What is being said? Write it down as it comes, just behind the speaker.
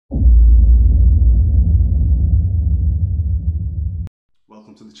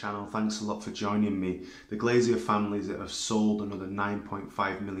to the channel. Thanks a lot for joining me. The Glazer families that have sold another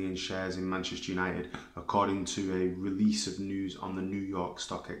 9.5 million shares in Manchester United, according to a release of news on the New York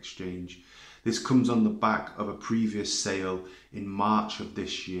Stock Exchange. This comes on the back of a previous sale in March of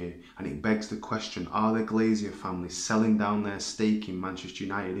this year, and it begs the question, are the Glazer family selling down their stake in Manchester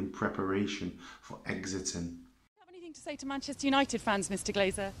United in preparation for exiting? Do you have anything to say to Manchester United fans, Mr.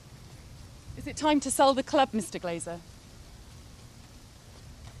 Glazer? Is it time to sell the club, Mr. Glazer?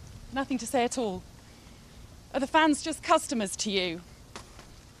 Nothing to say at all. Are the fans just customers to you?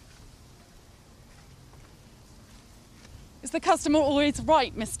 Is the customer always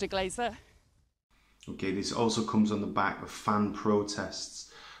right, Mr. Glazer? Okay, this also comes on the back of fan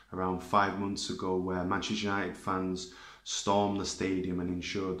protests around 5 months ago, where Manchester United fans stormed the stadium and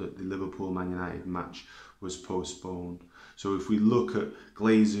ensured that the Liverpool Man United match was postponed. So if we look at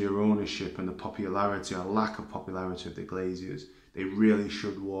Glazer ownership and the popularity or lack of popularity of the Glazers, they really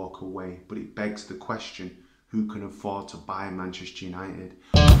should walk away. But it begs the question, who can afford to buy Manchester United?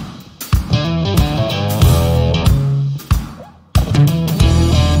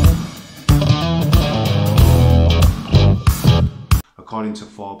 According to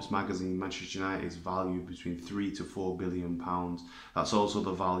Forbes magazine, Manchester United is valued between £3 to £4 billion. That's also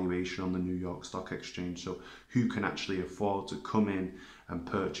the valuation on the New York Stock Exchange. So who can actually afford to come in and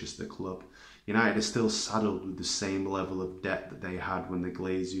purchase the club? United is still saddled with the same level of debt that they had when the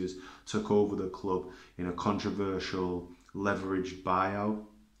Glazers took over the club in a controversial leveraged buyout.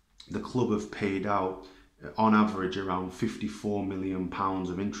 The club have paid out on average around £54 million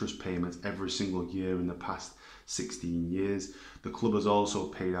of interest payments every single year in the past 16 years. The club has also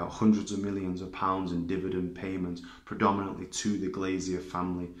paid out hundreds of millions of pounds in dividend payments, predominantly to the Glazer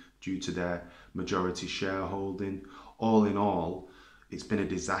family due to their majority shareholding. All in all, it's been a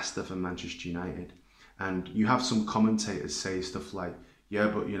disaster for Manchester United. And you have some commentators say stuff like, yeah,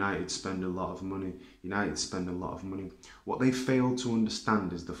 but United spend a lot of money. United spend a lot of money. What they fail to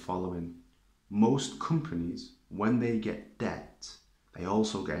understand is the following. Most companies, when they get debt, they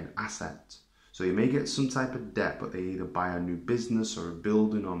also get an asset. So you may get some type of debt, but they either buy a new business or a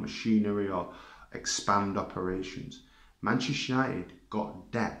building or machinery or expand operations. Manchester United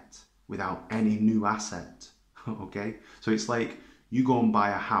got debt without any new asset, okay? So it's like you go and buy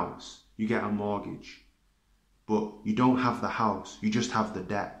a house, you get a mortgage, but you don't have the house, you just have the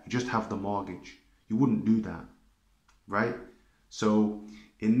debt, you just have the mortgage. You wouldn't do that, right? So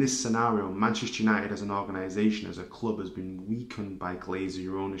in this scenario, Manchester United as an organisation, as a club, has been weakened by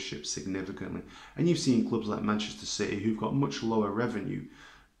Glazer ownership significantly. And you've seen clubs like Manchester City, who've got much lower revenue,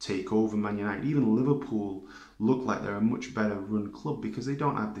 take over Man United. Even Liverpool look like they're a much better run club because they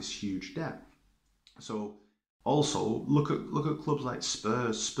don't have this huge debt. So also look at clubs like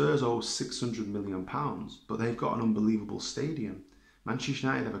Spurs. Spurs owe £600 million, but they've got an unbelievable stadium. Manchester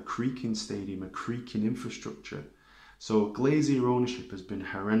United have a creaking stadium, a creaking infrastructure. So Glazer ownership has been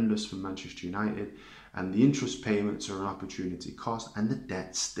horrendous for Manchester United, and the interest payments are an opportunity cost, and the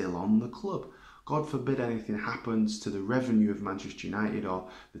debt's still on the club. God forbid anything happens to the revenue of Manchester United or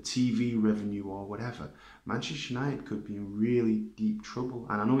the TV revenue or whatever. Manchester United could be in really deep trouble.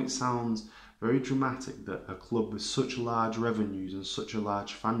 And I know it sounds very dramatic that a club with such large revenues and such a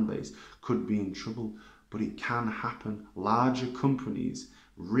large fan base could be in trouble, but it can happen. Larger companies,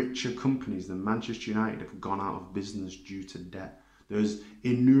 richer companies than Manchester United have gone out of business due to debt. There's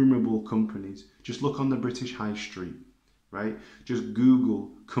innumerable companies. Just look on the British High Street, right? Just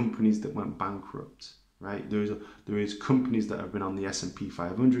Google companies that went bankrupt, right? There is companies that have been on the S&P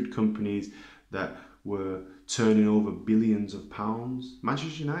 500, companies that were turning over billions of pounds.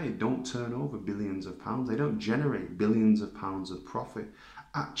 Manchester United don't turn over billions of pounds. They don't generate billions of pounds of profit.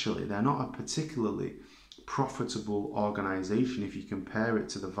 Actually, they're not a particularly profitable organisation if you compare it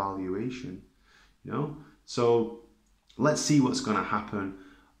to the valuation, you know. So let's see what's going to happen.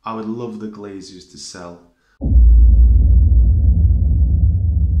 I would love the Glazers to sell.